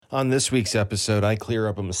On this week's episode, I clear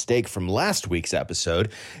up a mistake from last week's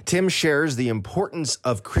episode. Tim shares the importance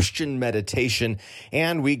of Christian meditation,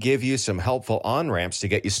 and we give you some helpful on-ramps to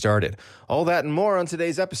get you started. All that and more on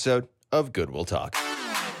today's episode of Goodwill Talk.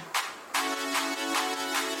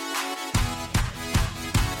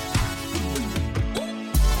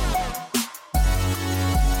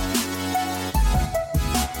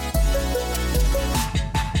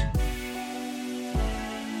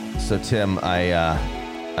 So, Tim,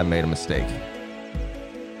 I made a mistake.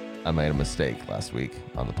 I made a mistake last week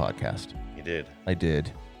on the podcast. You did? I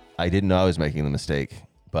did. I didn't know I was making the mistake,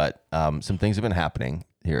 but some things have been happening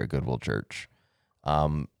here at Goodwill Church,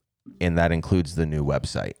 and that includes the new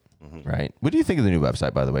website, right? What do you think of the new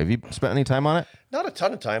website, by the way? Have you spent any time on it? Not a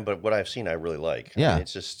ton of time, but what I've seen I really like. Yeah. I mean,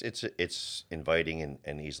 it's inviting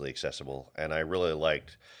and easily accessible, and I really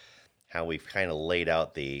liked how we've kind of laid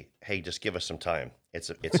out the, hey, just give us some time. It's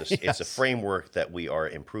a framework that we are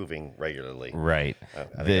improving regularly. Right.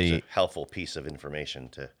 I think it's a helpful piece of information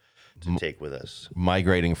to take with us.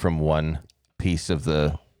 Migrating from one piece of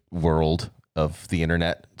the world of the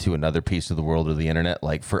internet to another piece of the world of the internet,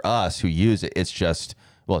 like for us who use it, it's just,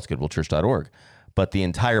 well, it's goodwillchurch.org, but the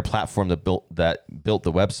entire platform that built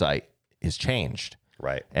the website is changed.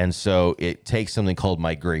 Right. And so it takes something called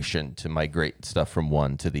migration to migrate stuff from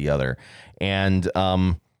one to the other. And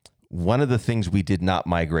one of the things we did not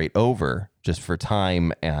migrate over, just for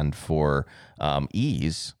time and for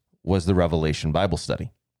ease, was the Revelation Bible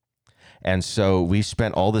Study. And so we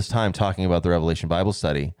spent all this time talking about the Revelation Bible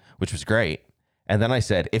Study, which was great. And then I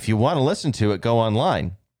said, if you want to listen to it, go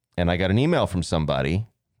online. And I got an email from somebody,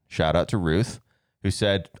 shout out to Ruth, who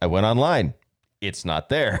said, I went online. It's not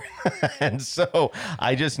there. And so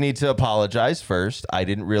I just need to apologize first. I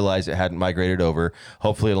didn't realize it hadn't migrated over.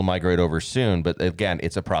 Hopefully it'll migrate over soon. But again,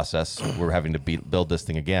 it's a process. We're having to build this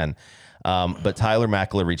thing again. But Tyler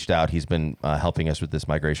Mackler reached out. He's been helping us with this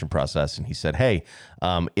migration process. And he said, hey,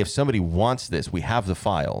 if somebody wants this, we have the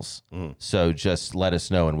files. So just let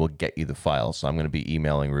us know and we'll get you the files. So I'm going to be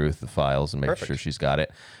emailing Ruth the files and make sure she's got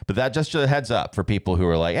it. But that just a heads up for people who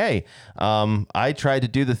are like, hey, I tried to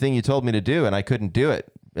do the thing you told me to do and I couldn't do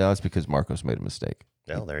it. Yeah, that's because Marcos made a mistake.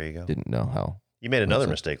 Well, there you go. Didn't know how. You made another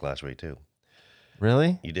mistake last week, too.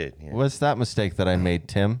 Really? You did. Yeah. What's that mistake that I made,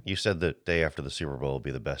 Tim? You said the day after the Super Bowl will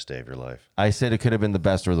be the best day of your life. I said it could have been the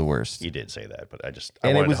best or the worst. You did say that, but I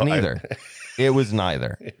it was neither. It was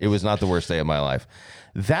neither. It was not the worst day of my life.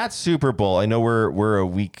 That Super Bowl, I know we're a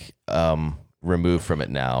week removed from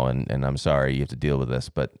it now, and I'm sorry you have to deal with this,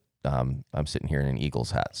 but I'm sitting here in an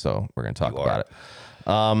Eagles hat, so we're going to talk about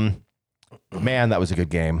it. Man, that was a good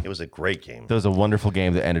game. It was a great game. That was a wonderful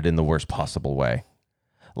game that ended in the worst possible way.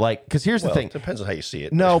 Like, because here's the thing. It depends on how you see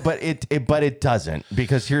it. No, but it doesn't.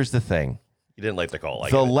 Because here's the thing. You didn't like the call.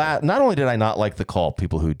 Not only did I not like the call,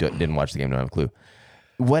 people who didn't watch the game don't have a clue.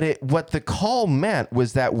 What the call meant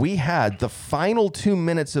was that we had the final 2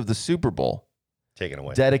 minutes of the Super Bowl taken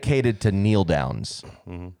away, dedicated to kneel downs.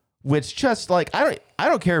 Which just like I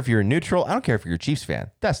don't care if you're a neutral. I don't care if you're a Chiefs fan.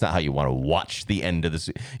 That's not how you want to watch the end of this.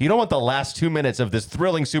 You don't want the last 2 minutes of this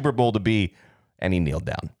thrilling Super Bowl to be, and he kneeled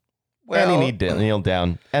down. Well, and he kneeled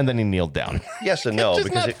down, and then he kneeled down. Yes and no,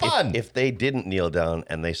 because fun. If they didn't kneel down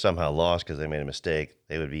and they somehow lost because they made a mistake,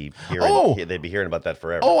 they would be hearing about that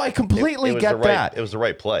forever. Oh, I completely get that. It was the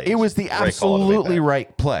right play. It was the absolutely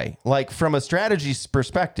right play. Like from a strategy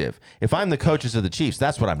perspective, if I'm the coaches of the Chiefs,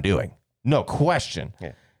 that's what I'm doing. No question.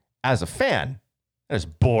 Yeah. As a fan, it's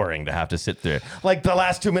boring to have to sit there. Like the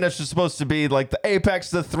last 2 minutes was supposed to be like the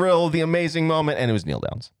apex, the thrill, the amazing moment, and it was kneel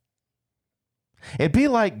downs. It'd be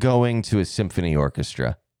like going to a symphony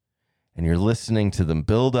orchestra and you're listening to them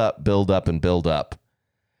build up, and build up.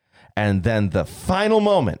 And then the final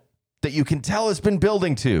moment that you can tell it's been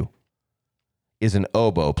building to is an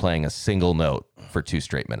oboe playing a single note for 2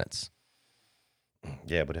 straight minutes.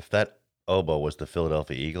 Yeah, but if that oboe was the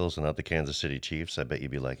Philadelphia Eagles and not the Kansas City Chiefs, I bet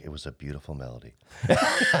you'd be like, it was a beautiful melody.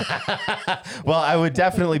 Well, I would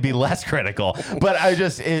definitely be less critical, but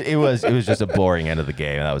it was just a boring end of the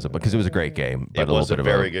game. That was because it was a great game. But it was a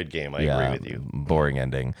very good game. I agree with you. Boring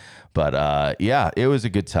ending, but it was a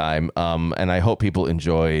good time. And I hope people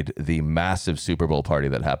enjoyed the massive Super Bowl party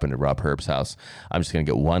that happened at Rob Herb's house. I'm just gonna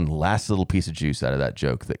get one last little piece of juice out of that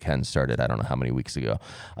joke that Ken started. I don't know how many weeks ago.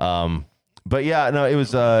 But yeah, no, it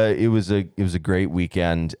was a great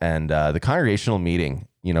weekend, and the congregational meeting.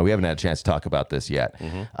 We haven't had a chance to talk about this yet.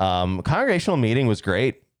 Congregational meeting was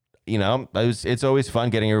great. It's always fun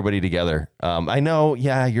getting everybody together. I know,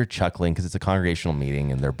 you're chuckling because it's a congregational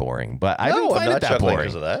meeting and they're boring, but I didn't find it that boring.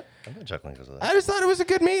 Because of that. I'm not chuckling because of that. I just thought it was a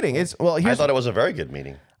good meeting. I thought it was a very good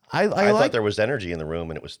meeting. I I like thought there was energy in the room,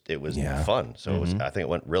 and it was Yeah. fun. So I think it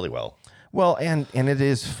went really well. Well, and it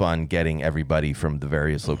is fun getting everybody from the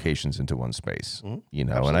various locations into one space, you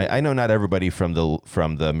know. Absolutely. And I know not everybody from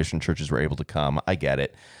the mission churches were able to come. I get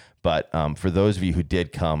it, but for those of you who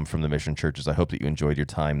did come from the mission churches, I hope that you enjoyed your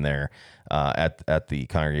time there at the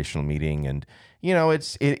congregational meeting. And you know,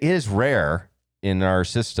 it is rare in our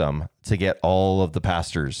system to get all of the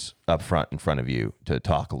pastors up front in front of you to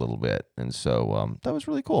talk a little bit, and so that was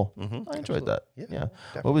really cool. I enjoyed that. Yeah.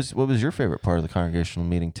 What was your favorite part of the congregational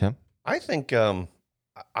meeting, Tim? I think I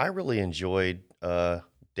really enjoyed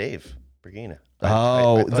Dave Bergina.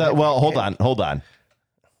 Hold on.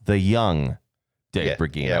 The young Dave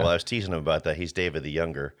Bergina. Yeah, well, I was teasing him about that. He's David the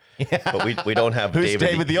Younger, but we don't have Who's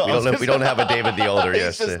David the Older? we don't have a David the Older. He's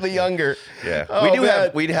Yes, just the younger. Yeah,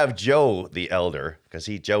 Oh, we'd have Joe the Elder because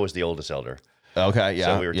Joe is the oldest elder. Okay, yeah.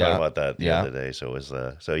 So we were talking about that the yeah. other day. So it was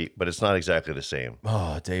but it's not exactly the same.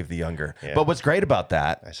 Oh, Dave the younger. Yeah. But what's great about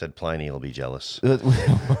that? I said Pliny will be jealous.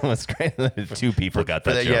 What's great? Two people got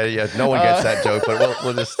that joke. Yeah. No one gets that joke, but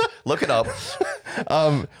we'll just look it up.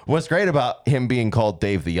 What's great about him being called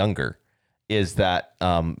Dave the Younger is that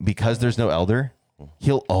because there's no elder,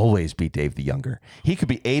 he'll always be Dave the Younger. He could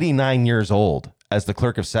be 89 years old as the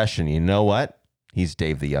clerk of session. You know what? He's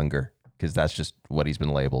Dave the Younger because that's just what he's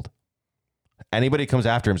been labeled. Anybody who comes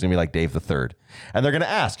after him is going to be like Dave the Third. And they're going to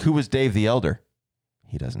ask, who was Dave the Elder?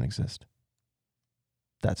 He doesn't exist.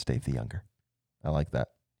 That's Dave the Younger. I like that.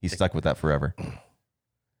 He's stuck with that forever.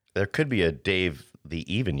 There could be a Dave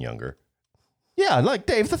the Even Younger. Yeah, like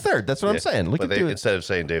Dave the Third. That's what I'm saying. Look But at instead of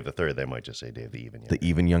saying Dave the Third, they might just say Dave the Even Younger. the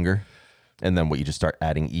even younger. And then what, you just start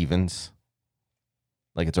adding evens?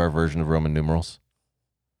 Like it's our version of Roman numerals?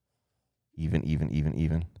 Even.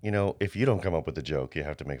 You know, if you don't come up with the joke, you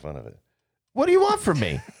have to make fun of it. What do you want from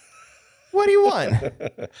me? What do you want?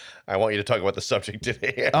 I want you to talk about the subject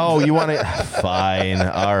today. Oh, you want to? Fine.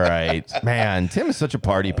 All right. Man, Tim is such a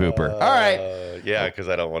party pooper. All right. Yeah, because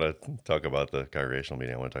I don't want to talk about the congregational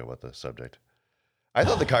meeting. I want to talk about the subject. I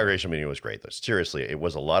thought the congregational meeting was great, though. Seriously, it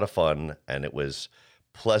was a lot of fun, and it was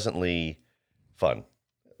pleasantly fun.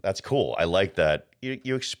 That's cool. I like that.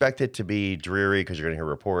 You expect it to be dreary because you're going to hear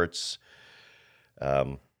reports,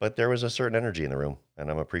 but there was a certain energy in the room, and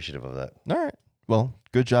I'm appreciative of that. All right. Well,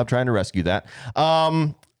 good job trying to rescue that.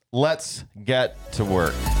 Let's get to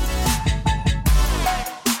work.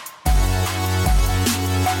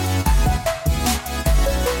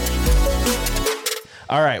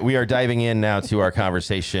 All right, we are diving in now to our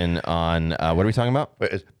conversation on what are we talking about?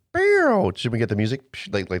 Wait, should we get the music?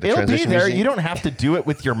 Like the It'll be transition there. music? You don't have to do it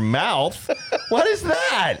with your mouth. What is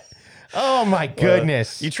that? Oh my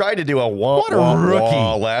goodness! You tried to do a wah, What a wah, rookie.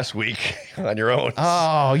 wah last week on your own.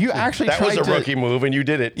 Oh, you actually that was tried a rookie move, and you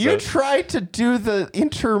did it. You so- tried to do the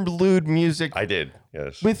interlude music I did,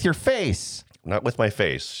 yes. with your face. Not with my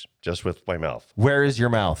face, just with my mouth. Where is your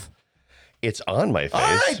mouth? It's on my face. All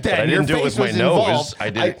right, but then. I didn't your do it face with my was nose. involved. I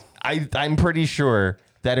did it. I'm pretty sure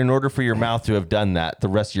that in order for your mouth to have done that, the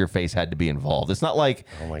rest of your face had to be involved. It's not like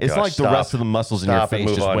Oh my it's gosh, not like the stop. rest of the muscles in your Stop and face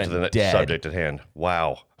move just on went to the dead. subject at hand.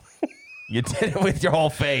 Wow. You did it with your whole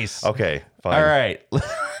face. Okay, fine. All right.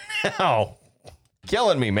 Now,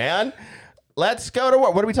 killing me, man. Let's go to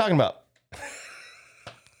work. What are we talking about?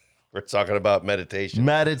 We're talking about meditation.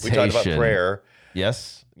 Meditation. We talked about prayer,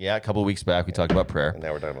 Yes. Yeah. A couple of weeks back, we talked about prayer. and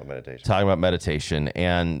now we're talking about meditation. Talking about meditation,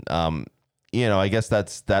 and you know, I guess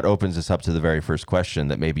that opens us up to the very first question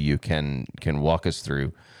that maybe you can walk us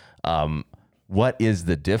through. What is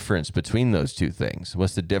the difference between those two things?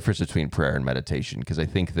 What's the difference between prayer and meditation? Because I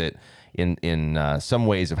think that in some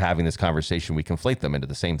ways of having this conversation, we conflate them into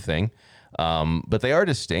the same thing, but they are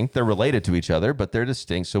distinct. They're related to each other, but they're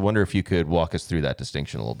distinct. So I wonder if you could walk us through that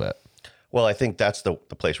distinction a little bit. Well, I think that's the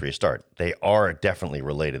place where you start. They are definitely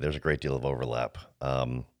related. There's a great deal of overlap.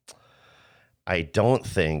 I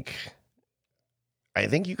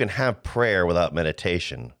think you can have prayer without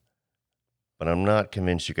meditation, but I'm not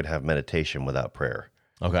convinced you can have meditation without prayer.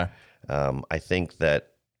 Okay. I think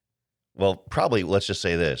that, well, probably let's just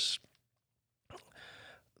say this.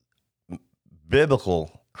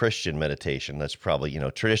 Biblical Christian meditation, that's probably,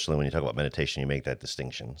 traditionally when you talk about meditation, you make that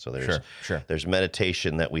distinction. So Sure. there's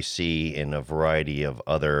meditation that we see in a variety of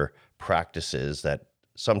other practices that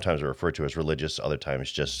sometimes are referred to as religious, other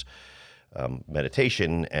times just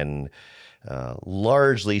meditation. And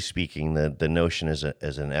largely speaking, the notion is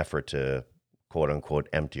an effort to, quote unquote,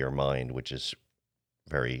 empty your mind, which is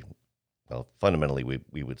very, well, fundamentally,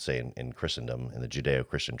 we would say in Christendom, in the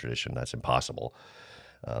Judeo-Christian tradition, that's impossible.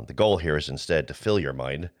 The goal here is instead to fill your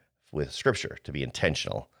mind with Scripture, to be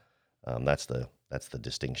intentional. That's the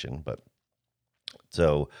distinction. But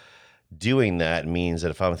so doing that means that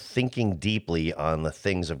if I'm thinking deeply on the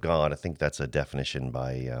things of God, I think that's a definition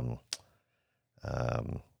by,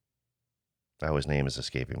 oh, his name is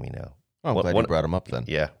escaping me now. Oh, I'm glad you brought him up then.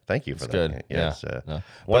 Yeah, thank you for That's that. good. Yeah, Yeah. it's, No.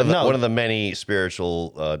 one of the many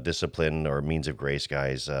spiritual discipline or means of grace,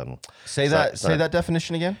 guys. Say that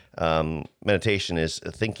definition again. Meditation is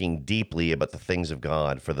thinking deeply about the things of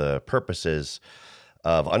God for the purposes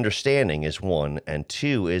of understanding is one, and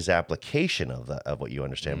two is application of what you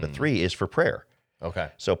understand. But three is for prayer. Okay.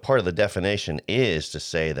 So part of the definition is to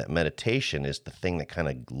say that meditation is the thing that kind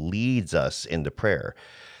of leads us into prayer.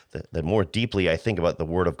 The more deeply I think about the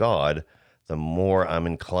Word of God, the more I'm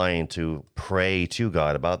inclined to pray to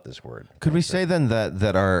God about this Word. Could we say then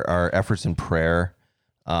that our efforts in prayer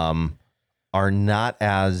are not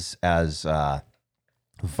as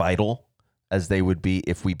vital as they would be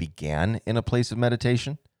if we began in a place of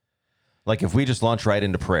meditation? Like if we just launch right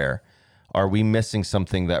into prayer, are we missing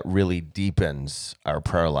something that really deepens our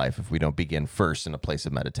prayer life if we don't begin first in a place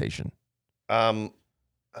of meditation?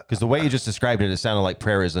 Because the way you just described it sounded like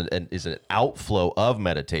prayer is an outflow of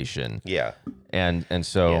meditation. Yeah. And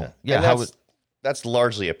so, And how that's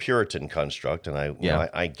largely a Puritan construct, and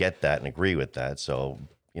I get that and agree with that. So,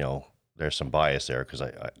 there's some bias there because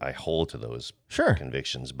I hold to those Sure.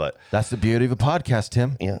 convictions. But that's the beauty of a podcast,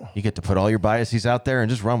 Tim. Yeah. You get to put all your biases out there and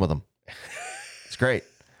just run with them. It's great.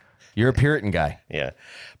 You're a Puritan guy. Yeah.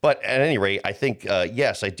 But at any rate, I think,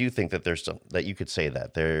 yes, I do think that there's some, that you could say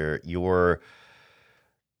that.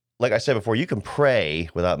 Like I said before, you can pray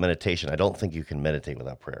without meditation. I don't think you can meditate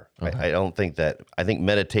without prayer. Okay. I think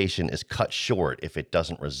meditation is cut short if it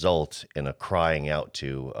doesn't result in a crying out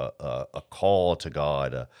to a call to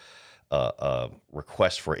God, a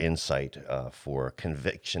request for insight, for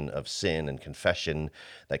conviction of sin and confession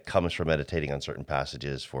that comes from meditating on certain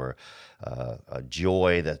passages, for a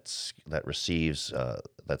joy that's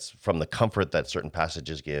from the comfort that certain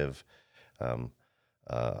passages give,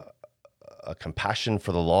 a compassion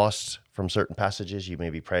for the lost from certain passages. You may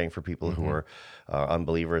be praying for people who are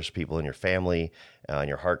unbelievers, people in your family, and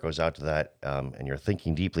your heart goes out to that, and you're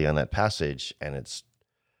thinking deeply on that passage, and it's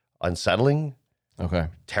unsettling, Okay.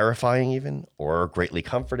 terrifying even, or greatly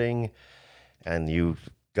comforting, and you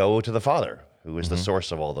go to the Father, who is the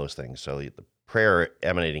source of all those things. So the prayer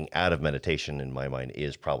emanating out of meditation, in my mind,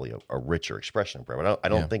 is probably a richer expression of prayer. But I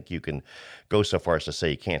don't think you can go so far as to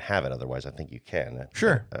say you can't have it. Otherwise, I think you can.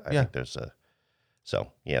 Sure. I think there's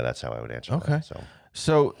that's how I would answer Okay. that.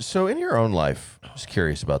 So in your own life, just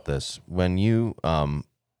curious about this. When you,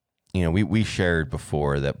 we shared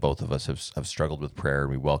before that both of us have struggled with prayer,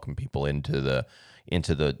 and we welcome people into the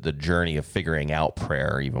journey of figuring out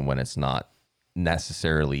prayer, even when it's not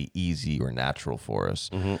necessarily easy or natural for us.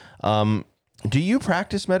 Do you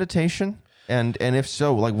practice meditation? And if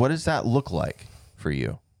so, like, what does that look like for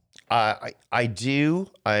you? I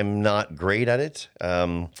do. I'm not great at it.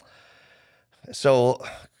 So,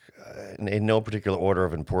 in no particular order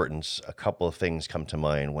of importance, a couple of things come to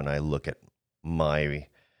mind when I look at my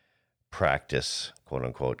practice, quote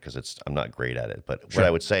unquote, because I'm not great at it. But Sure. what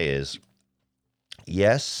I would say is,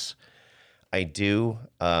 yes, I do.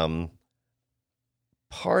 Part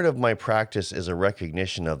of my practice is a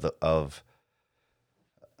recognition of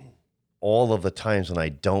all of the times when I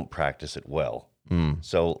don't practice it well.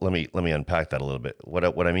 So let me unpack that a little bit.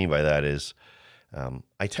 What I mean by that is,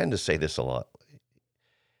 I tend to say this a lot.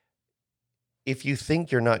 If you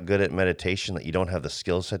think you're not good at meditation, that you don't have the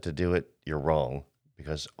skill set to do it, you're wrong,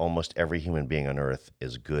 because almost every human being on earth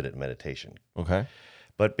is good at meditation. Okay.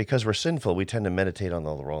 But because we're sinful, we tend to meditate on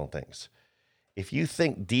all the wrong things. If you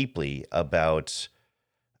think deeply about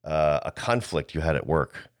a conflict you had at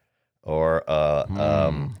work, or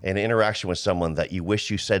an interaction with someone that you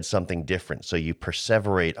wish you said something different, so you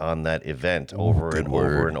perseverate on that event over and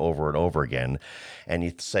over and over and over again, and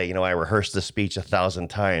you say, I rehearsed this speech 1,000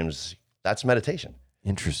 times, that's meditation.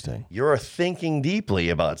 Interesting. You're thinking deeply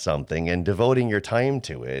about something and devoting your time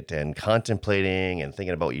to it and contemplating and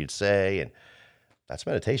thinking about what you'd say, and that's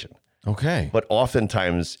meditation. Okay. But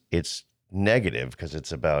oftentimes it's negative because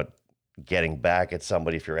it's about getting back at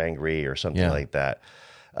somebody if you're angry or something like that.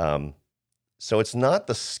 So it's not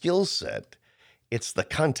the skill set, it's the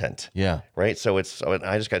content. Yeah. Right. So I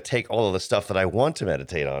just got to take all of the stuff that I want to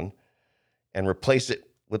meditate on and replace it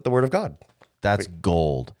with the Word of God. That's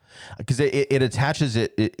gold, because it attaches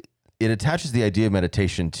it attaches the idea of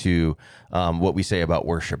meditation to what we say about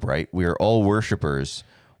worship. Right. We are all worshipers.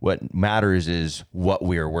 What matters is what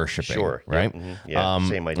we are worshiping. Sure. Right. Yeah.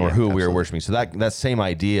 Same idea. Or who we are Absolutely. worshiping. So that same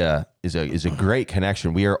idea is a great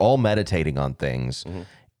connection. We are all meditating on things.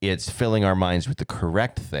 It's filling our minds with the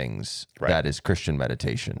correct things. Right. That is Christian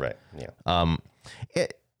meditation. Right. Yeah.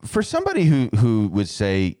 For somebody who would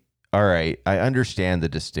say, all right, I understand the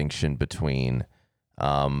distinction between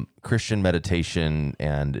Christian meditation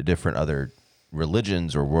and different other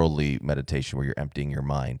religions or worldly meditation where you're emptying your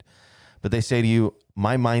mind, but they say to you,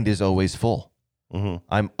 my mind is always full.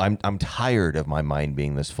 Mm-hmm. I'm tired of my mind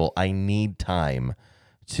being this full. I need time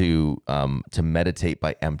to meditate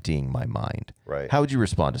by emptying my mind. Right. How would you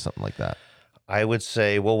respond to something like that? I would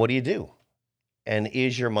say, well, what do you do? And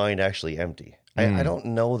is your mind actually empty? I don't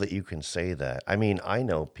know that you can say that. I mean, I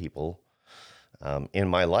know people in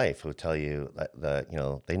my life who tell you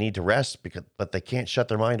that they need to rest but they can't shut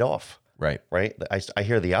their mind off. Right. Right. I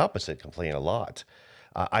hear the opposite complaint a lot.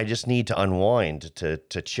 I just need to unwind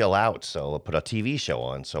to chill out. So I'll put a TV show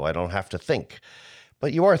on so I don't have to think.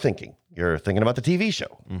 But you are thinking. You're thinking about the TV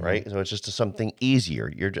show, right? So it's just something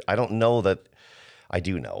easier. I don't know that. I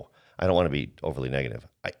do know. I don't want to be overly negative.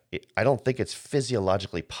 I don't think it's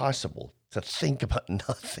physiologically possible to think about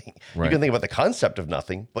nothing. Right. You can think about the concept of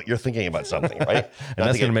nothing, but you're thinking about something, right? And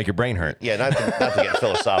that's going to make your brain hurt. Yeah, not to get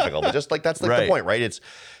philosophical, but just like that's like Right. the point, right?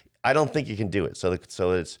 I don't think you can do it. So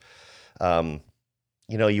it's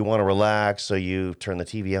you want to relax, so you turn the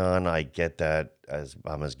TV on. I get that, as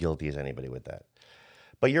I'm as guilty as anybody with that.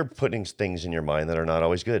 But you're putting things in your mind that are not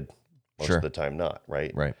always good. Most Sure. of the time not,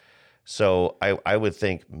 right? Right. So I would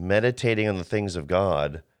think meditating on the things of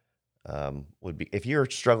God would be, if you're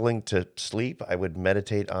struggling to sleep, I would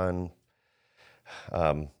meditate on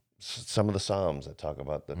some of the Psalms that talk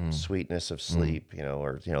about the sweetness of sleep,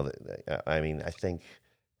 I think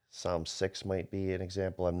Psalm 6 might be an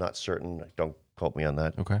example. I'm not certain. Don't quote me on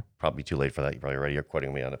that. Okay. Probably too late for that. You're probably already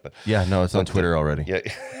quoting me on it, but Yeah, no, it's on Twitter already. yeah.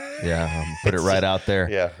 Yeah, put it right out there.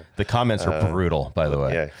 Yeah. The comments are brutal, by the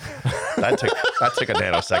way. Yeah, that took a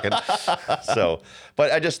nanosecond. So,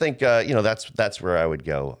 but I just think that's where I would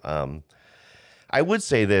go. I would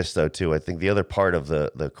say this though too. I think the other part of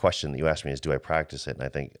the question that you asked me is, do I practice it? And I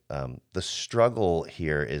think the struggle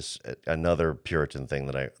here is another Puritan thing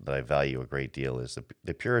that I value a great deal. Is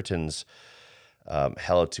the Puritans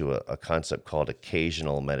held to a concept called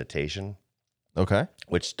occasional meditation. Okay.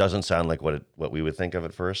 Which doesn't sound like what we would think of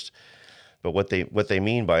at first, but what they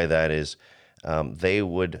mean by that is they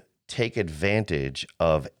would take advantage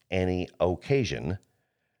of any occasion,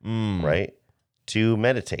 right, to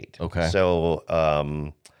meditate. Okay.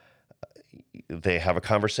 So they have a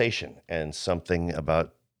conversation and something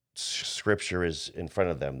about Scripture is in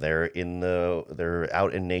front of them. They're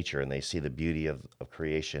out in nature and they see the beauty of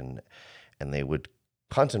creation, and they would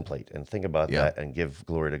contemplate and think about that and give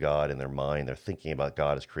glory to God in their mind. They're thinking about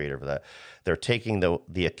God as creator for that. They're taking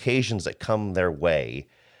the occasions that come their way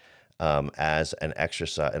as an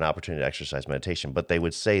opportunity to exercise meditation. But they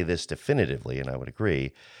would say this definitively, and I would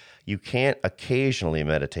agree, you can't occasionally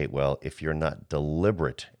meditate well if you're not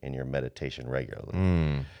deliberate in your meditation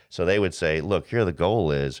regularly. So they would say, look, here the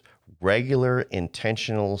goal is regular,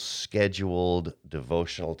 intentional, scheduled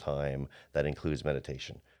devotional time that includes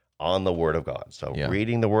meditation on the Word of God. So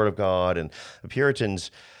reading the Word of God. And the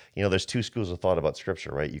Puritans, there's two schools of thought about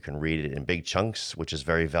Scripture, right? You can read it in big chunks, which is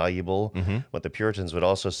very valuable. But the Puritans would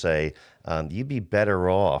also say, you'd be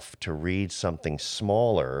better off to read something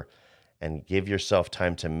smaller and give yourself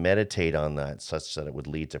time to meditate on that such that it would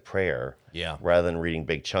lead to prayer, rather than reading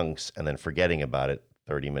big chunks and then forgetting about it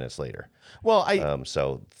 30 minutes later. Well,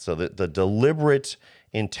 so the deliberate,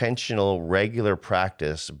 intentional, regular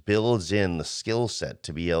practice builds in the skill set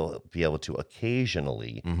to be able to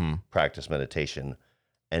occasionally practice meditation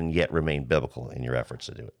and yet remain biblical in your efforts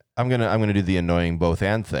to do it. I'm gonna do the annoying both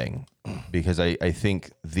and thing, because I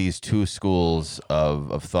think these two schools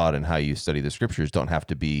of thought and how you study the Scriptures don't have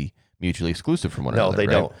to be mutually exclusive from one another. No, they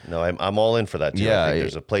right? don't. No, I'm all in for that too. Yeah, I think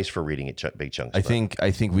there's a place for reading it big chunks. I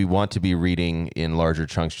think we want to be reading in larger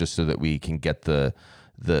chunks just so that we can get the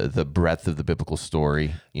breadth of the biblical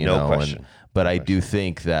story. No question. But I do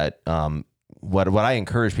think that what I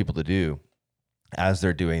encourage people to do as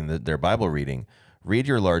they're doing their Bible reading, read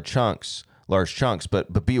your large chunks,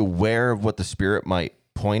 but be aware of what the Spirit might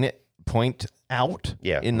point out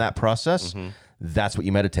in that process. That's what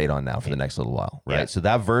you meditate on now for the next little while, right? Yeah. So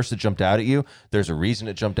that verse that jumped out at you, there's a reason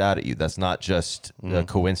it jumped out at you. That's not just a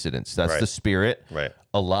coincidence. That's the Spirit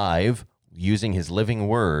alive, using His living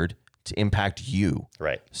word to impact you.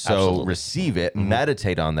 Right. So Absolutely. receive it,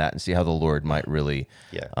 meditate on that, and see how the Lord might really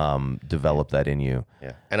develop that in you.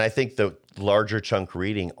 Yeah. And I think the larger chunk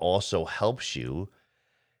reading also helps you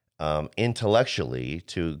intellectually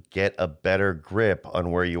to get a better grip on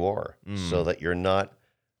where you are, so that you're not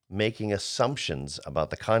making assumptions about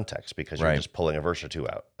the context because you're just pulling a verse or two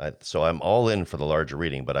out. So I'm all in for the larger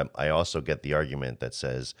reading, but I also get the argument that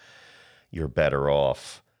says you're better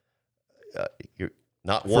off.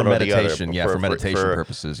 Not For one or the other. meditation, yeah, for meditation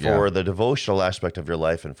purposes, yeah. For the devotional aspect of your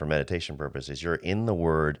life and for meditation purposes, you're in the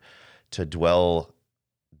Word to dwell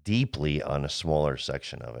deeply on a smaller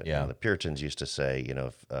section of it. Yeah. And the Puritans used to say,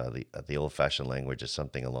 the old-fashioned language is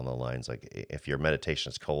something along the lines like, if your meditation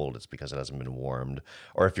is cold, it's because it hasn't been warmed,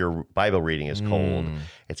 or if your Bible reading is cold,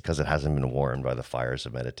 it's because it hasn't been warmed by the fires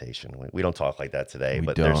of meditation. We don't talk like that today,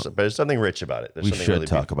 but there's something rich about it. There's We something should really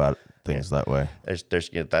talk about things that way. There's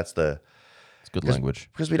It's good language.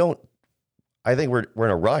 because we don't. I think we're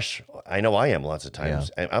in a rush. I know I am lots of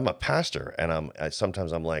times. And I'm a pastor, and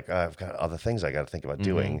sometimes I'm like, I've got other things I got to think about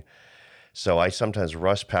doing. So I sometimes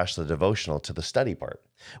rush past the devotional to the study part.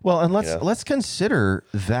 Well, and let's consider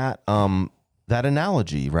that that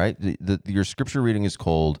analogy, right? Your scripture reading is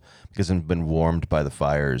cold because it's been warmed by the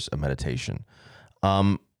fires of meditation.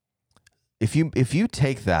 If you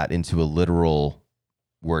take that into a literal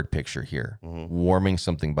word picture here, warming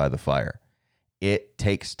something by the fire, it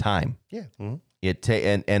takes time. Yeah.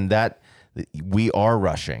 And that we are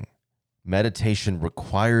rushing. Meditation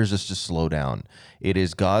requires us to slow down. It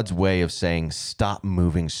is God's way of saying, stop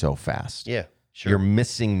moving so fast. Yeah. Sure. You're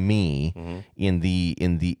missing me in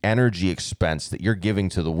the energy expense that you're giving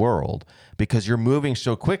to the world because you're moving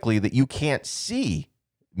so quickly that you can't see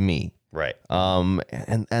me. Right.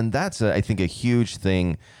 And that's I think a huge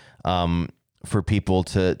thing for people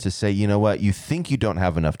to say, you know what, you think you don't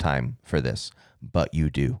have enough time for this, but you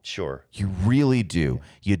do. Sure. You really do.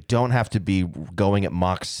 You don't have to be going at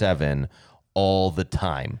Mach 7 all the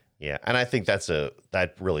time. Yeah, and I think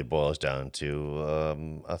that really boils down to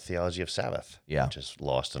a theology of Sabbath, which is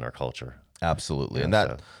lost in our culture. Absolutely, and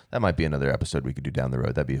that might be another episode we could do down the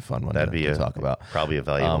road. That'd be a fun one to talk about. Probably a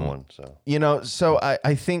valuable one. So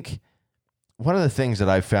I think one of the things that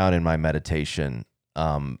I found in my meditation,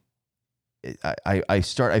 I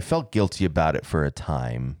felt guilty about it for a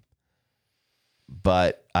time,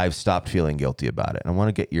 but I've stopped feeling guilty about it. And I want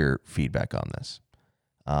to get your feedback on this.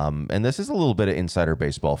 And this is a little bit of insider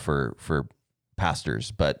baseball for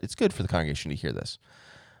pastors, but it's good for the congregation to hear this.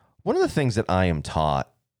 One of the things that I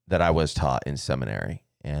was taught in seminary,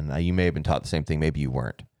 and you may have been taught the same thing, maybe you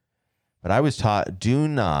weren't, but I was taught, do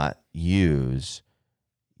not use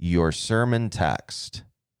your sermon text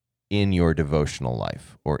in your devotional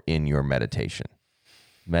life or in your meditation.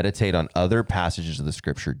 Meditate on other passages of the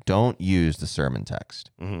scripture. Don't use the sermon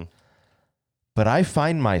text. But I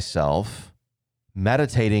find myself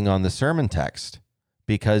meditating on the sermon text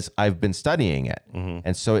because I've been studying it.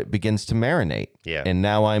 And so it begins to marinate. Yeah. And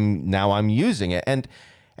now I'm using it. And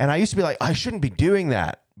I used to be like, I shouldn't be doing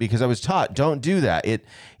that because I was taught, don't do that.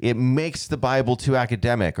 It makes the Bible too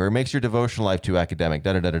academic, or it makes your devotional life too academic,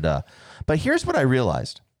 da-da-da-da-da. But here's what I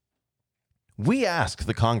realized. We ask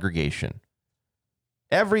the congregation,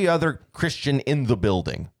 every other Christian in the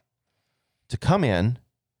building, to come in,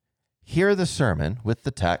 hear the sermon with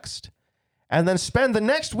the text, and then spend the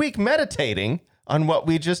next week meditating on what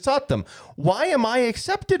we just taught them. Why am I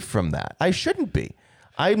accepted from that? I shouldn't be.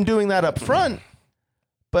 I'm doing that up front,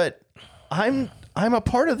 but I'm a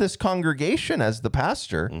part of this congregation as the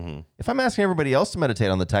pastor. If I'm asking everybody else to meditate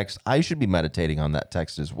on the text, I should be meditating on that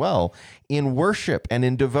text as well in worship and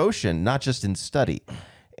in devotion, not just in study.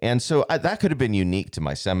 And so that could have been unique to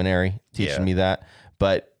my seminary teaching me that,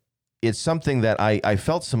 but it's something that I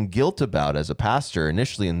felt some guilt about as a pastor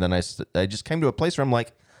initially. And then I just came to a place where I'm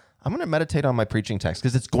like, I'm going to meditate on my preaching text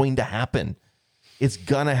because it's going to happen. It's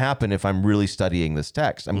going to happen if I'm really studying this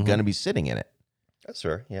text. I'm going to be sitting in it. That's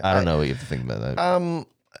fair. Yeah. I don't know what you have to think about that.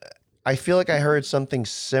 I feel like I heard something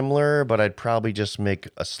similar, but I'd probably just make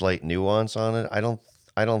a slight nuance on it.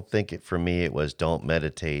 I don't think for me it was don't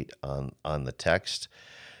meditate on the text.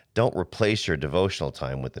 Don't replace your devotional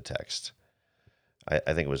time with the text.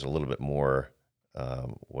 I think it was a little bit more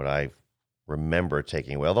what I remember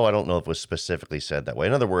taking away, although I don't know if it was specifically said that way.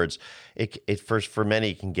 In other words, it for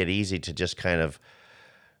many it can get easy to just kind of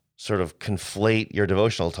sort of conflate your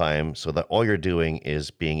devotional time so that all you're doing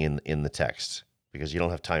is being in the text because you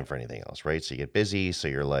don't have time for anything else, right? So you get busy, so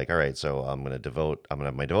you're like, all right, so I'm going to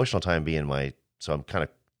have my devotional time be so I'm kind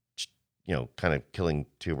of killing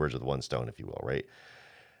two birds with one stone, if you will, right?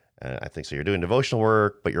 I think so. You're doing devotional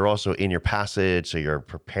work, but you're also in your passage, so you're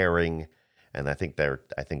preparing. And I think there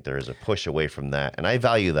is a push away from that, and I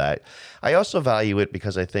value that. I also value it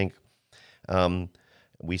because I think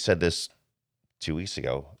we said this 2 weeks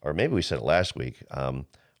ago, or maybe we said it last week.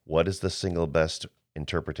 What is the single best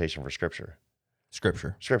interpretation for Scripture?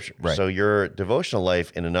 Scripture. Right. So your devotional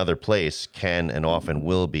life in another place can and often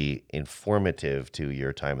will be informative to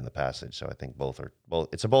your time in the passage. So I think both.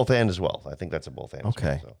 It's a both and as well. I think that's a both and. Okay.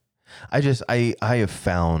 As well, so. I have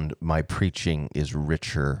found my preaching is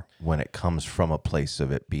richer when it comes from a place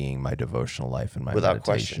of it being my devotional life and my Without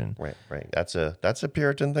question. meditation. Right. That's a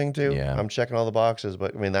Puritan thing too. Yeah. I'm checking all the boxes,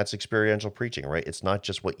 but I mean, that's experiential preaching, right? It's not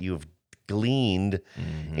just what you've gleaned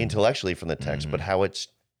intellectually from the text, but how it's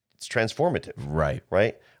transformative. Right.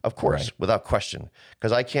 Right? Of course, Right. without question.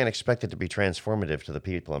 Because I can't expect it to be transformative to the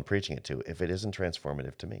people I'm preaching it to if it isn't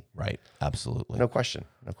transformative to me. Right. Absolutely. No question.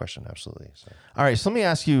 No question. Absolutely. So. All right. So let me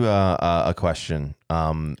ask you a question.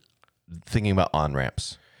 Thinking about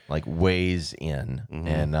on-ramps, like ways in,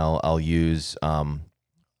 and I'll use, I'm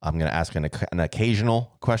going to ask an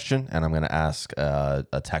occasional question, and I'm going to ask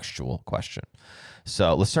a textual question.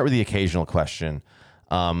 So let's start with the occasional question.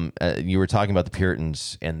 You were talking about the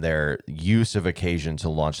Puritans and their use of occasion to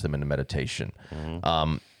launch them into meditation.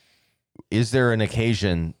 Is there an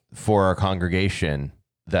occasion for our congregation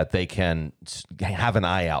that they can have an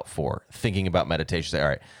eye out for, thinking about meditation? Say, all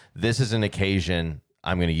right, this is an occasion.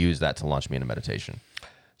 I'm going to use that to launch me into meditation.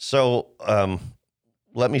 So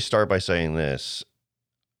let me start by saying this.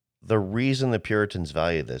 The reason the Puritans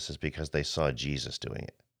value this is because they saw Jesus doing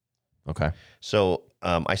it. Okay. So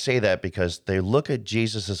I say that because they look at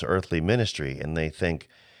Jesus's earthly ministry and they think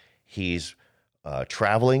he's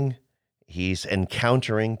traveling, he's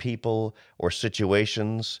encountering people or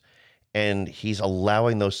situations, and he's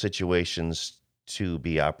allowing those situations to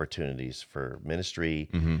be opportunities for ministry.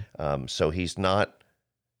 So he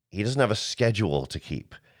doesn't have a schedule to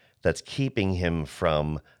keep that's keeping him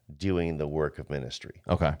from doing the work of ministry.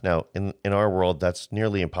 Okay. Now, in our world, that's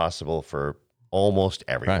nearly impossible for almost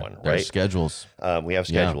everyone, right? There's schedules. We have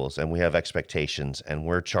schedules and we have expectations, and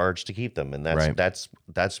we're charged to keep them, and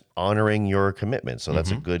that's honoring your commitment. So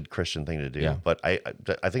that's a good Christian thing to do. Yeah. But I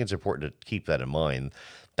think it's important to keep that in mind.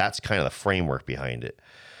 That's kind of the framework behind it.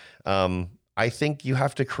 I think you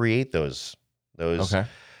have to create those. Okay.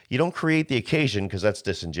 You don't create the occasion because that's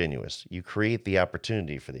disingenuous. You create the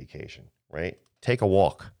opportunity for the occasion, right? Take a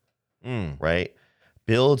walk, right?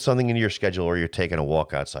 Build something into your schedule where you're taking a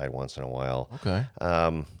walk outside once in a while. Okay.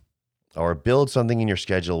 Or build something in your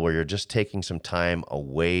schedule where you're just taking some time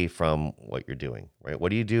away from what you're doing, right? What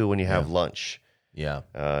do you do when you have lunch? Yeah.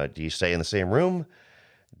 Do you stay in the same room?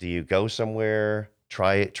 Do you go somewhere?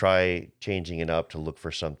 Try changing it up to look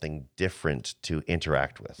for something different to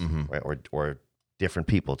interact with, right? Or different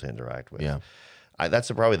people to interact with. Yeah.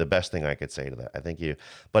 That's probably the best thing I could say to that. I think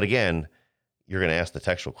but again, you're going to ask the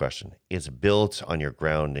textual question. It's built on your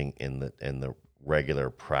grounding in the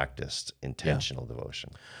regular practiced intentional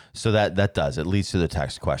devotion. So it leads to the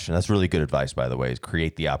text question. That's really good advice, by the way, is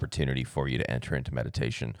create the opportunity for you to enter into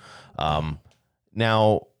meditation.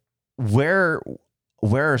 Now, where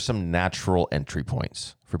are some natural entry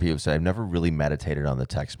points for people who say, I've never really meditated on the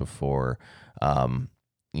text before?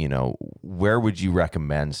 Where would you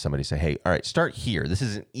recommend somebody say, hey, all right, start here. This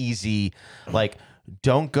is an easy,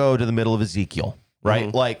 don't go to the middle of Ezekiel,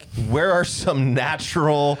 right? Like, where are some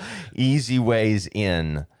natural, easy ways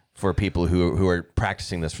in for people who are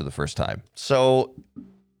practicing this for the first time? So,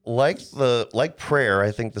 like prayer,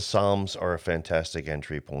 I think the Psalms are a fantastic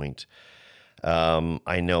entry point.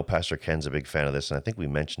 I know Pastor Ken's a big fan of this, and I think we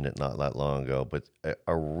mentioned it not that long ago, but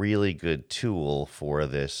a really good tool for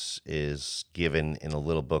this is given in a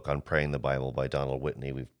little book on praying the Bible by Donald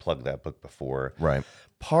Whitney. We've plugged that book before. Right.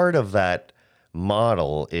 Part of that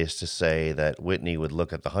model is to say that Whitney would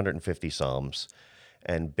look at the 150 Psalms,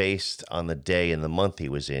 and based on the day and the month he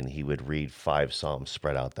was in, he would read 5 Psalms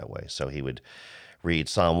spread out that way. So he would read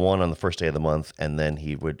Psalm 1 on the first day of the month, and then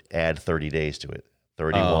he would add 30 days to it.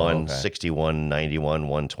 31, 61, 91,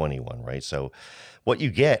 121, right? So what you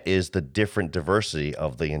get is the different diversity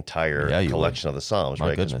of the entire collection of the Psalms, My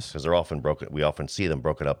right? goodness. Because they're often broken. We often see them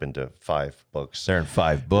broken up into 5 books. They're in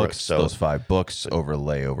 5 books. So those 5 books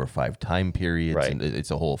overlay over 5 time periods. Right. And it's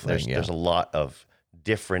a whole thing. There's a lot of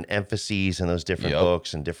different emphases in those different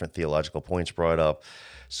books and different theological points brought up.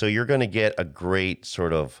 So you're going to get a great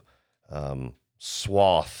sort of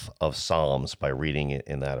swath of Psalms by reading it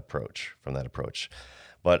from that approach.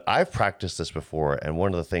 But I've practiced this before, and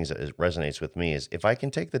one of the things that resonates with me is if I can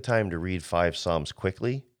take the time to read 5 Psalms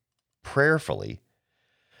quickly, prayerfully,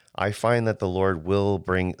 I find that the Lord will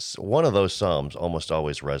bring one of those Psalms almost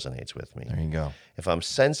always resonates with me. There you go. If I'm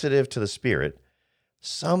sensitive to the Spirit,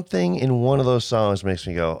 something in one of those Psalms makes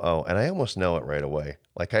me go, oh, and I almost know it right away.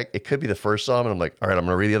 Like it could be the first Psalm, and I'm like, all right, I'm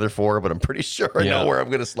going to read the other 4, but I'm pretty sure I know where I'm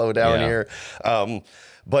going to slow down here.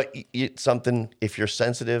 But it's something, if you're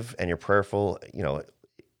sensitive and you're prayerful,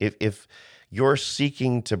 if you're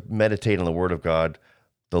seeking to meditate on the Word of God,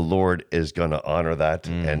 the Lord is going to honor that,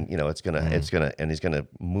 and it's gonna and He's gonna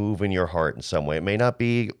move in your heart in some way. It may not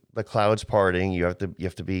be the clouds parting. You have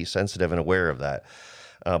to be sensitive and aware of that.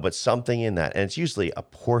 But something in that, and it's usually a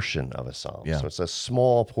portion of a psalm. Yeah. So it's a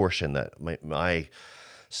small portion that my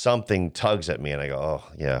something tugs at me, and I go, oh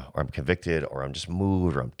yeah, or I'm convicted, or I'm just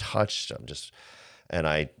moved, or I'm touched. And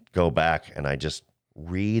I go back and I just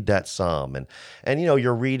read that psalm, and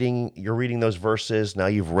you're reading those verses. Now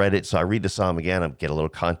you've read it, so I read the psalm again. I get a little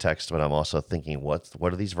context, but I'm also thinking, what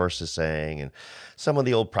are these verses saying? And some of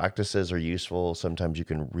the old practices are useful. Sometimes you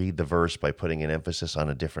can read the verse by putting an emphasis on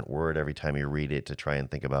a different word every time you read it, to try and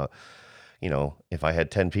think about, if I had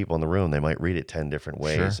 10 people in the room, they might read it 10 different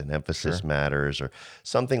ways, and emphasis matters, or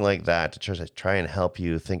something like that, to try and help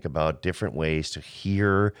you think about different ways to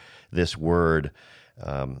hear this word.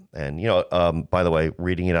 By the way,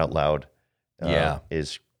 reading it out loud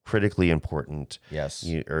is critically important. Yes.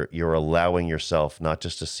 You're allowing yourself not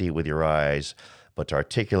just to see it with your eyes, but to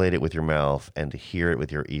articulate it with your mouth and to hear it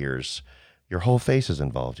with your ears. Your whole face is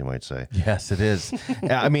involved, you might say. Yes, it is.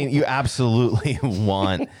 I mean, you absolutely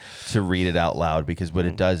want to read it out loud, because what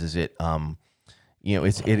it does is it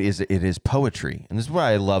is poetry. And this is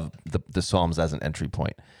why I love the Psalms as an entry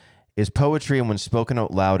point. Is poetry, and when spoken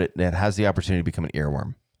out loud, it has the opportunity to become an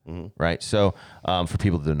earworm, right? So for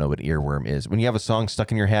people that don't know what earworm is, when you have a song stuck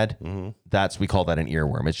in your head, we call that an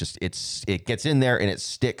earworm. It's just it gets in there and it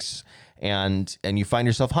sticks, and you find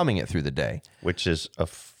yourself humming it through the day, which is a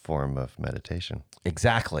form of meditation.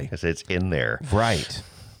 Exactly, because it's in there, right?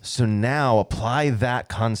 So now apply that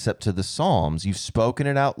concept to the Psalms. You've spoken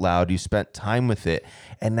it out loud. You spent time with it.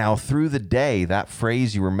 And now through the day, that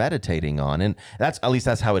phrase you were meditating on, and that's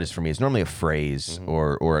how it is for me. It's normally a phrase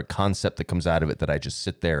or a concept that comes out of it that I just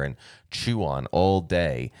sit there and chew on all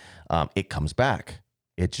day. It comes back.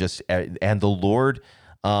 And the Lord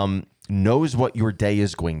knows what your day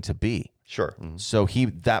is going to be. Sure. So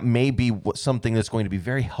that may be something that's going to be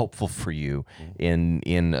very helpful for you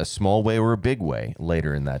in a small way or a big way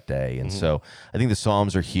later in that day. And so I think the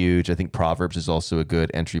Psalms are huge. I think Proverbs is also a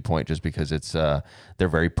good entry point, just because they're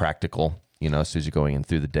very practical. As soon as you're going in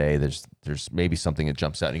through the day, there's maybe something that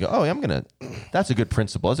jumps out and you go, oh, that's a good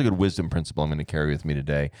principle. That's a good wisdom principle I'm going to carry with me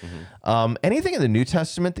today. Anything in the New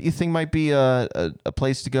Testament that you think might be a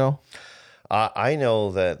place to go? I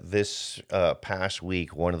know that this past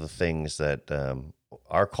week, one of the things that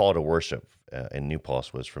our call to worship in New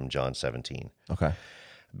Pulse was from John 17. Okay.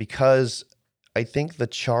 Because I think the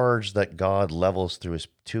charge that God levels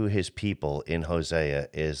to his people in Hosea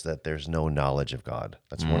is that there's no knowledge of God.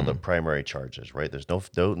 That's one of the primary charges, right? There's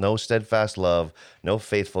no steadfast love, no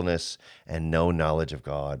faithfulness, and no knowledge of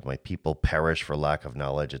God. My people perish for lack of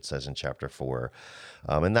knowledge, it says in chapter 4.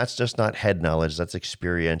 And that's just not head knowledge, that's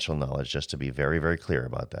experiential knowledge, just to be very, very clear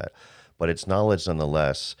about that. But it's knowledge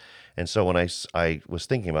nonetheless. And so when I was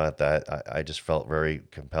thinking about that, I just felt very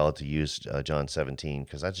compelled to use John 17,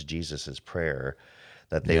 because that's Jesus's prayer,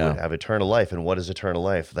 that they would have eternal life. And what is eternal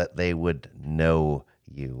life? That they would know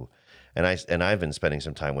you. And I've been spending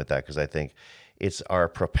some time with that, because I think it's our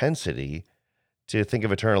propensity to think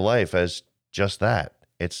of eternal life as just that.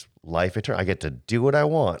 It's life eternal. I get to do what I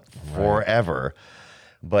want forever.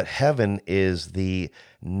 But heaven is the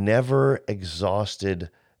never exhausted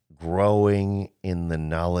growing in the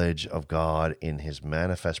knowledge of God in his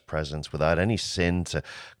manifest presence, without any sin to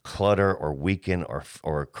clutter or weaken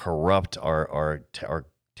or corrupt our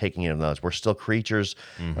taking in of knowledge. We're still creatures,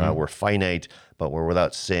 we're finite, but we're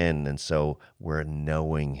without sin, and so we're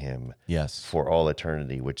knowing him for all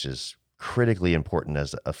eternity, which is critically important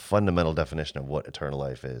as a fundamental definition of what eternal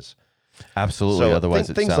life is. Absolutely. So Otherwise,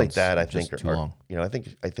 things like that, I think, too long. I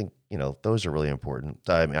think those are really important.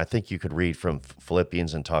 I mean, I think you could read from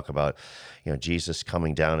Philippians and talk about, Jesus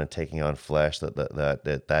coming down and taking on flesh.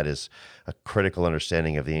 That is a critical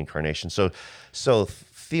understanding of the incarnation. So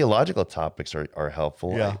theological topics are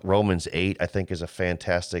helpful. Yeah. Romans 8, I think, is a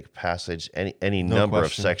fantastic passage. Any number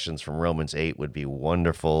of sections from Romans 8 would be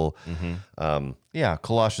wonderful.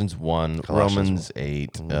 Colossians 1, Romans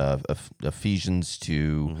 8, Ephesians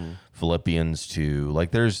 2, Philippians 2. Like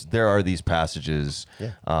there are these passages,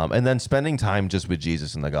 and then spending time just with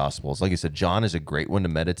Jesus in the Gospels. Like you said, John is a great one to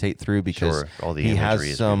meditate through, because all the he imagery has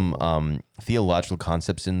is some theological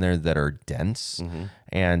concepts in there that are dense,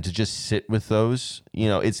 and to just sit with those,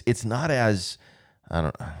 it's not as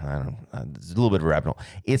it's a little bit of a rabbit hole.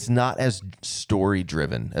 It's not as story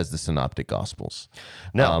driven as the Synoptic Gospels.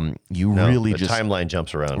 No, You no, really the just timeline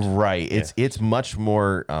jumps around. right. It's much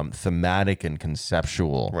more thematic and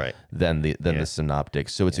conceptual Right. than the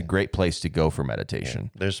Synoptics. So it's a great place to go for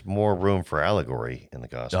meditation. There's more room for allegory in the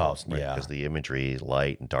Gospels, Oh, yeah. because the imagery,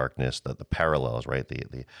 light and darkness, the parallels, right,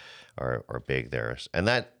 the are big there, and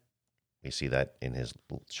that we see that in his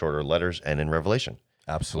shorter letters and in Revelation.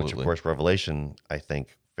 Absolutely. Which, of course, Revelation, I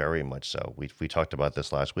think, very much so. We talked about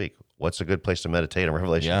this last week. What's a good place to meditate on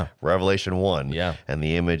Revelation? Yeah. Revelation 1. Yeah. And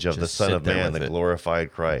the image of the Just Son sit of there Man, with the it.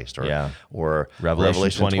 glorified Christ. Or, Yeah. or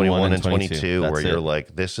Revelation 21 and 22. where That's you're it.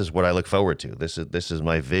 like, this is what I look forward to. This is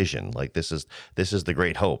my vision. Like, this is the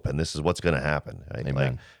great hope, and this is what's going to happen. Right?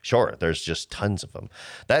 Amen. Like, sure, there's just tons of them.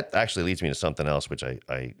 That actually leads me to something else, which I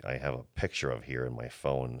have a picture of here in my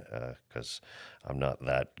phone, because I'm not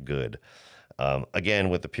that good. Again,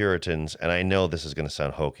 with the Puritans, and I know this is going to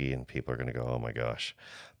sound hokey and people are going to go, oh my gosh.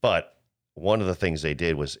 But one of the things they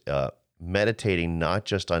did was meditating not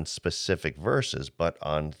just on specific verses, but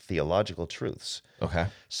on theological truths. Okay.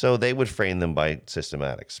 So they would frame them by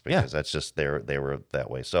systematics, because that's just they were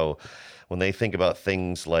that way. So when they think about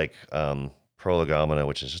things like prolegomena,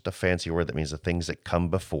 which is just a fancy word that means the things that come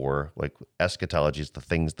before, like eschatology is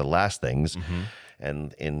the last things. Mm-hmm.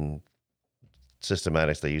 And in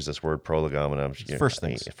systematics, they use this word prolegomena. First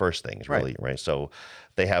things. First things, really, right? So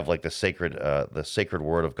they have like the sacred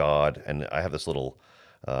word of God, and I have this little,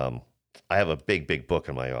 I have a big book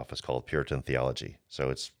in my office called Puritan Theology. So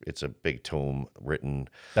it's a big tome written.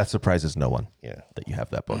 That surprises no one. Yeah, That you have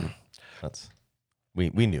that book. That's we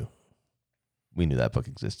knew that book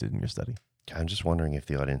existed in your study. I'm just wondering if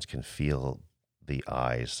the audience can feel the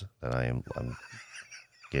eyes that I'm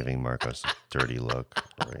giving Marcos a dirty look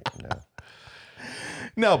right now.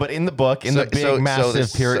 No, but in the book, the big,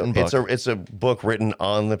 massive Puritan book. It's a book written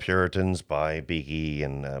on the Puritans by Beakey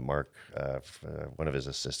and Mark, one of his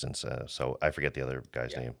assistants. So I forget the other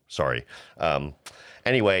guy's name. Sorry.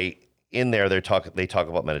 Anyway, in there they talk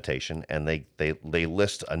about meditation, and they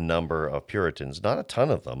list a number of Puritans, not a ton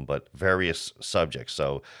of them, but various subjects.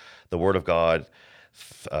 So the Word of God.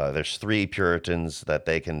 There's 3 Puritans that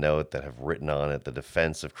they can note that have written on it: the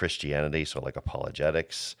defense of Christianity, so like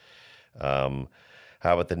apologetics.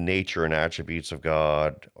 How about the nature and attributes of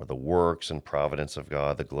God, or the works and providence of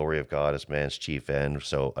God, the glory of God as man's chief end?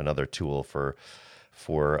 So another tool for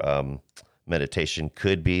meditation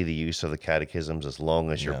could be the use of the catechisms, as long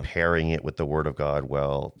as you're pairing it with the Word of God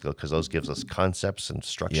well, because those gives us concepts and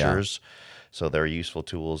structures. So they're useful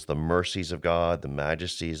tools. The mercies of God, the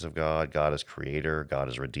majesties of God, God as creator, God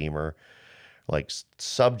as redeemer. Like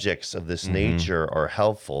subjects of this nature are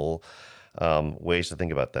helpful. Ways to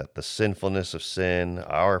think about that: the sinfulness of sin,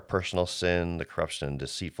 our personal sin, the corruption and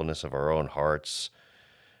deceitfulness of our own hearts,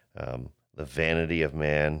 the vanity of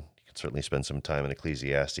man. You can certainly spend some time in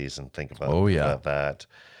Ecclesiastes and think about, about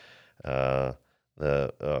that.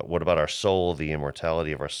 What about our soul, the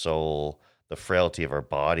immortality of our soul, the frailty of our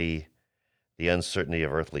body, the uncertainty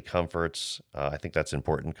of earthly comforts? I think that's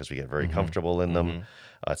important because we get very comfortable in them.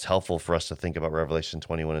 It's helpful for us to think about Revelation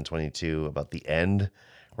 21 and 22, about the end.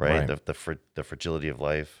 Right. The fragility of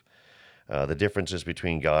life, the differences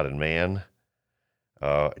between God and man,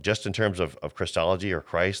 just in terms of Christology or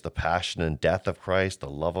Christ, the passion and death of Christ, the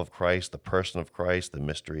love of Christ, the person of Christ, the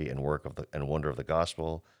mystery and work of and wonder of the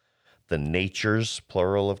gospel, the natures,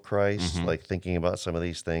 plural, of Christ, like thinking about some of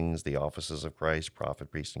these things, the offices of Christ,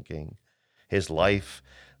 prophet, priest, and king, his life,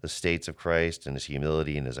 the states of Christ, and his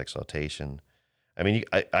humility and his exaltation. I mean,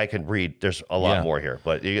 I can read. There's a lot more here,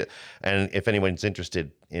 but and if anyone's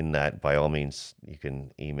interested in that, by all means, you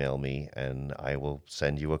can email me and I will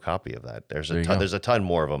send you a copy of that. There's a ton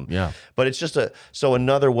more of them. Yeah, but it's just so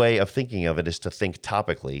another way of thinking of it is to think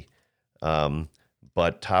topically,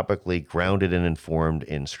 but topically grounded and informed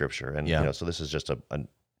in Scripture. And so this is just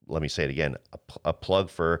let me say it again, a plug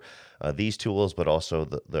for these tools, but also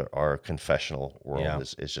our confessional world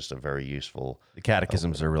is just a very useful. The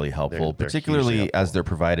catechisms are really helpful, they're particularly hugely as they're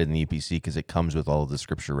provided in the EPC, because it comes with all of the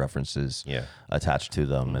scripture references attached to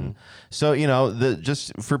them. And so,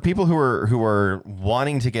 just for people who are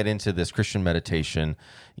wanting to get into this Christian meditation,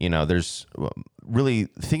 there's really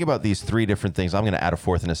think about these 3 different things. I'm going to add a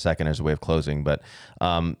 4th in a second as a way of closing, but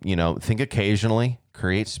think occasionally.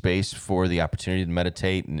 Create space for the opportunity to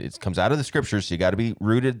meditate, and it comes out of the scriptures, so you got to be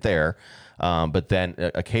rooted there. But then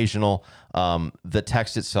occasional, the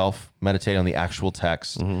text itself, meditate on the actual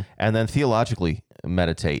text, and then theologically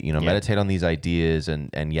meditate. Meditate on these ideas,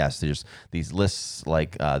 and yes, there's these lists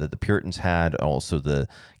like that the Puritans had, also the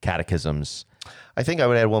catechisms. I think I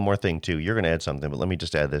would add one more thing too. You're going to add something, but let me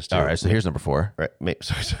just add this too. All right, so here's number 4. Right.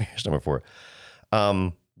 So here's number 4.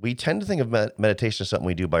 We tend to think of meditation as something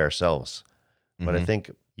we do by ourselves, but I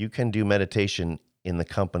think you can do meditation in the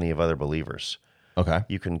company of other believers. Okay.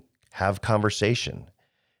 You can have conversation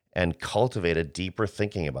and cultivate a deeper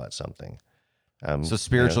thinking about something. So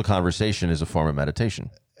spiritual conversation is a form of meditation.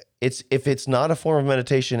 If it's not a form of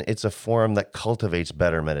meditation, it's a form that cultivates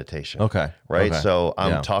better meditation. Okay. Right. Okay. So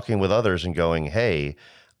I'm talking with others and going, hey,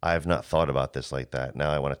 I've not thought about this like that.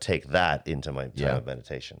 Now I want to take that into my time of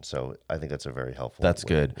meditation. So I think that's a very helpful. That's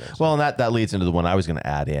good. Well, and that leads into the one I was going to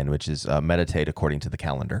add in, which is meditate according to the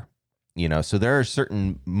calendar. So there are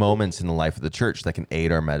certain moments in the life of the church that can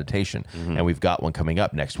aid our meditation. And we've got one coming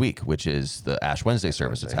up next week, which is the Ash Wednesday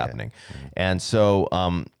service that's happening. And so,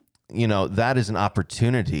 that is an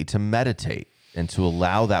opportunity to meditate and to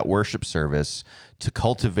allow that worship service to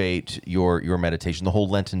cultivate your meditation. The whole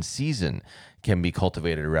Lenten season can be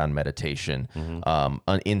cultivated around meditation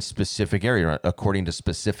in specific area, according to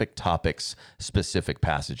specific topics, specific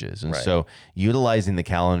passages. And so utilizing the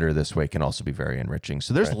calendar this way can also be very enriching.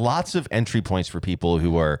 So there's lots of entry points for people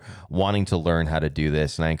who are wanting to learn how to do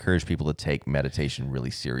this. And I encourage people to take meditation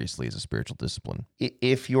really seriously as a spiritual discipline.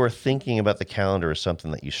 If you're thinking about the calendar as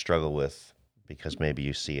something that you struggle with because maybe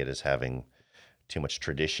you see it as having too much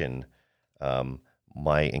tradition,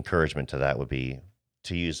 my encouragement to that would be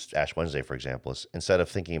to use Ash Wednesday, for example, is instead of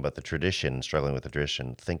thinking about the tradition, struggling with the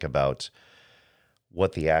tradition, think about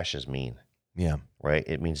what the ashes mean. Yeah. Right.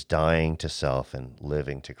 It means dying to self and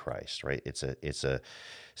living to Christ. Right. It's a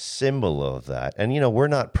symbol of that. And, we're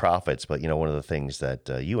not prophets, but, one of the things that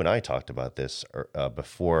you and I talked about this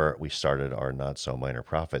before we started our Not So Minor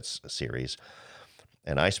Prophets series.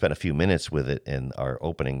 And I spent a few minutes with it in our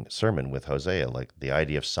opening sermon with Hosea, like the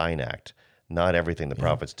idea of sign act. Not everything the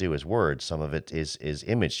prophets do is words. Some of it is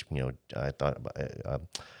image. I thought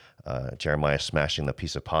about Jeremiah smashing the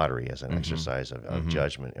piece of pottery as an exercise of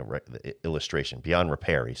judgment, illustration. Beyond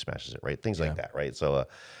repair, he smashes it, right? Things like that, right? So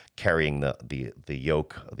carrying the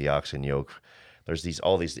yoke, the oxen yoke. There's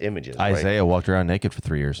all these images. Isaiah walked around naked for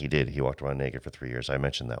 3 years. He did. He walked around naked for 3 years. I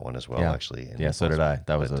mentioned that one as well, actually. Yeah, so did I.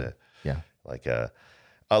 That was a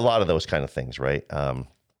lot of those kind of things, right?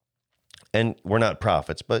 And we're not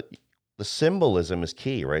prophets, but the symbolism is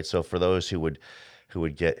key, right? So for those who would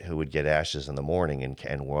get ashes in the morning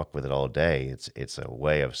and walk with it all day, it's a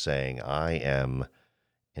way of saying I am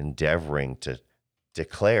endeavoring to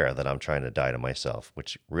declare that I'm trying to die to myself,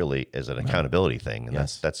 which really is an accountability thing, and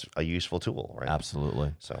that's a useful tool, right?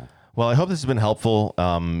 Absolutely. So. Well, I hope this has been helpful,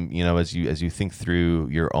 as you think through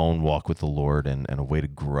your own walk with the Lord and a way to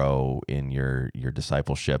grow in your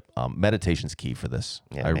discipleship. Meditation's key for this.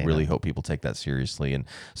 I really hope people take that seriously. And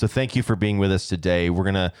so thank you for being with us today. We're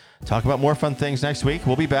going to talk about more fun things next week.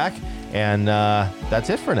 We'll be back. And that's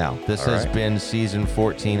it for now. This has been season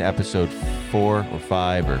 14, episode 4 or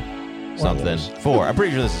 5 or something. 4. I'm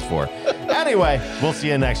pretty sure this is 4. Anyway, we'll see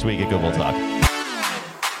you next week at Goodwill Talk.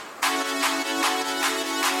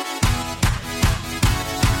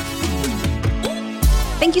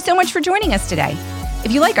 Thank you so much for joining us today.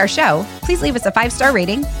 If you like our show, please leave us a 5-star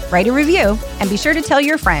rating, write a review, and be sure to tell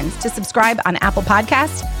your friends to subscribe on Apple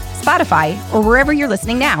Podcasts, Spotify, or wherever you're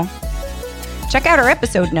listening now. Check out our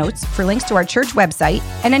episode notes for links to our church website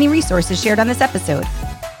and any resources shared on this episode.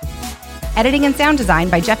 Editing and sound design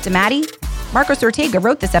by Jeff DiMatti. Marcos Ortega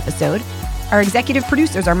wrote this episode. Our executive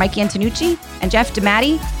producers are Mike Antonucci and Jeff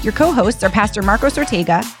DiMatti. Your co-hosts are Pastor Marcos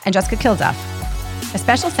Ortega and Jessica Kilduff. A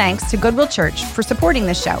special thanks to Goodwill Church for supporting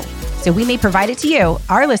this show, so we may provide it to you,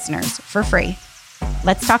 our listeners, for free.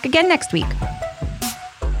 Let's talk again next week.